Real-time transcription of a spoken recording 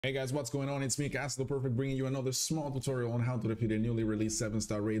Hey guys, what's going on? It's me, Casadorperfect, bringing you another small tutorial on how to defeat a newly released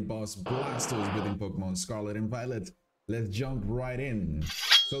 7-star raid boss Blastoise within Pokemon Scarlet and Violet. Let's jump right in.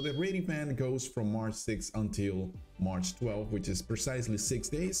 So the raid event goes from March 6 until March 12, which is precisely 6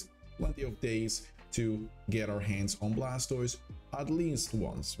 days. Plenty of days to get our hands on Blastoise at least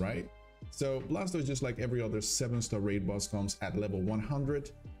once, right? So Blastoise, just like every other 7-star raid boss, comes at level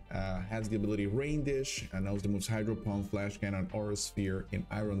 100. Has the ability Rain Dish, knows the moves Hydro Pump, Flash Cannon, Aura Sphere, and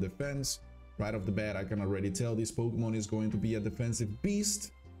Iron Defense. Right off the bat, I can already tell this Pokemon is going to be a defensive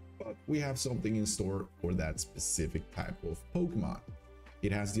beast, but we have something in store for that specific type of Pokemon.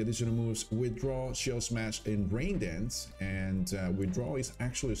 It has the additional moves Withdraw, Shell Smash, and Rain Dance, and Withdraw is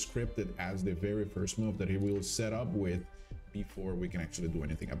actually scripted as the very first move that he will set up with before we can actually do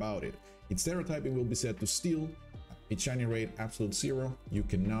anything about it. Its Terra typing will be set to Steel. Its shiny rate absolute 0. You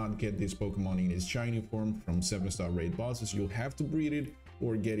cannot get this Pokemon in its shiny form from 7-star raid bosses. You'll have to breed it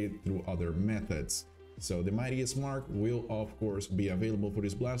or get it through other methods. So the Mightiest Mark will of course be available for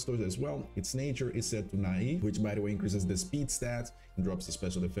this Blastoise as well. Its nature is set to Naive, which by the way increases the speed stats and drops the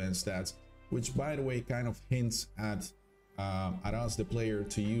special defense stats, which by the way kind of hints at us, the player,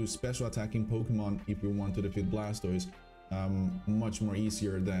 to use special attacking Pokemon if we want to defeat Blastoise much more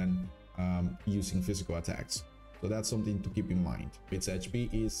easier than using physical attacks. So that's something to keep in mind. Its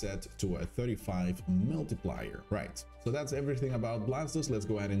HP is set to a 35 multiplier. Right, so that's everything about Blastoise. Let's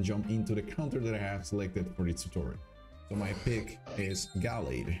go ahead and jump into the counter that I have selected for this tutorial. So my pick is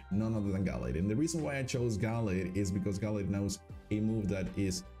Gallade, none other than Gallade. And the reason why I chose Gallade is because Gallade knows a move that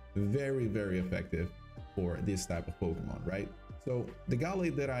is very, very effective for this type of Pokemon, right? So the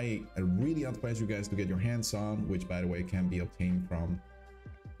Gallade that I really advise you guys to get your hands on, which by the way can be obtained from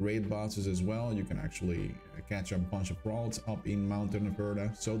raid bosses as well. You can actually catch a bunch of routes up in Mountain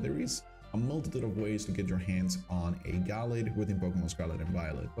Alberta. So there is a multitude of ways to get your hands on a Gallade within Pokemon Scarlet and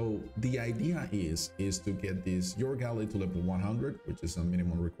Violet. So the idea is to get your Gallade to level 100, which is a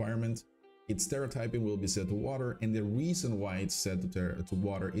minimum requirement. Its Terra typing will be set to Water, and the reason why it's set to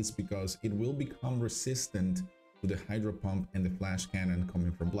Water is because it will become resistant to the Hydro Pump and the Flash Cannon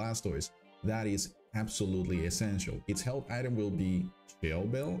coming from Blastoise. That is absolutely essential. Its health item will be Shell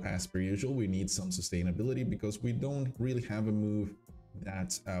Bell. As per usual, we need some sustainability because we don't really have a move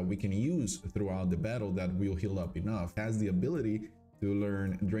that we can use throughout the battle that will heal up enough. It has the ability to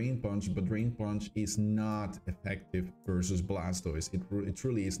learn Drain Punch, but Drain Punch is not effective versus Blastoise. It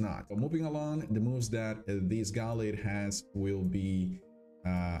truly is not. So moving along, the moves that this Gallade has will be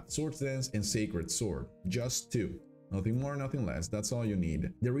Swords Dance and Sacred Sword. Just two. Nothing more, nothing less. That's all you need.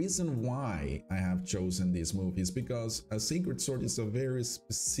 The reason why I have chosen this move is because a Sacred Sword is a very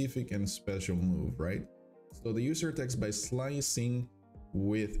specific and special move, right? So the user attacks by slicing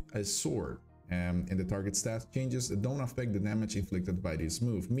with a sword, and the target stat changes don't affect the damage inflicted by this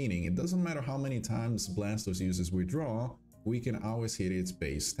move, meaning it doesn't matter how many times Blastoise uses Withdraw, we can always hit its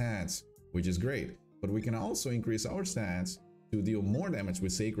base stats, which is great. But we can also increase our stats to deal more damage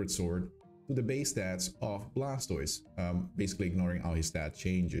with Sacred Sword to the base stats of Blastoise, basically ignoring all his stat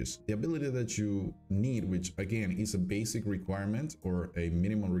changes. The ability that you need, which again is a basic requirement or a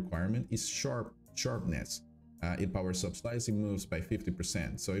minimum requirement, is Sharpness. It powers up slicing moves by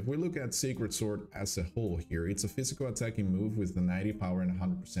 50%. So if we look at Sacred Sword as a whole here, it's a physical attacking move with the 90 power and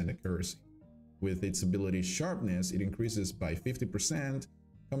 100% accuracy. With its ability Sharpness, it increases by 50%,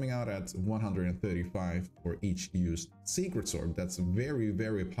 coming out at 135 for each used Sacred Sword. That's very,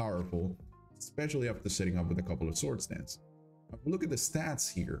 very powerful, especially after setting up with a couple of Swords Dance. If we look at the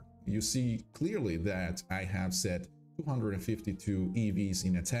stats here, you see clearly that I have set 252 EVs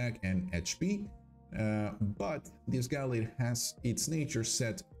in attack and HP, but this Gallade has its nature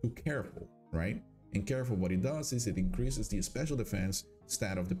set to Careful, right? And Careful, what it does is it increases the special defense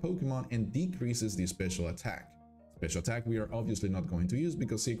stat of the Pokemon and decreases the special attack. Special attack we are obviously not going to use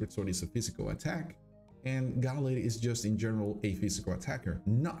because Sacred Sword is a physical attack, and Gallade is just in general a physical attacker,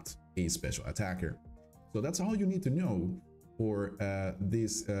 not a special attacker. So that's all you need to know for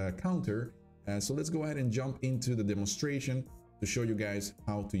this counter. So let's go ahead and jump into the demonstration to show you guys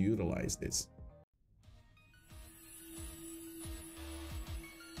how to utilize this.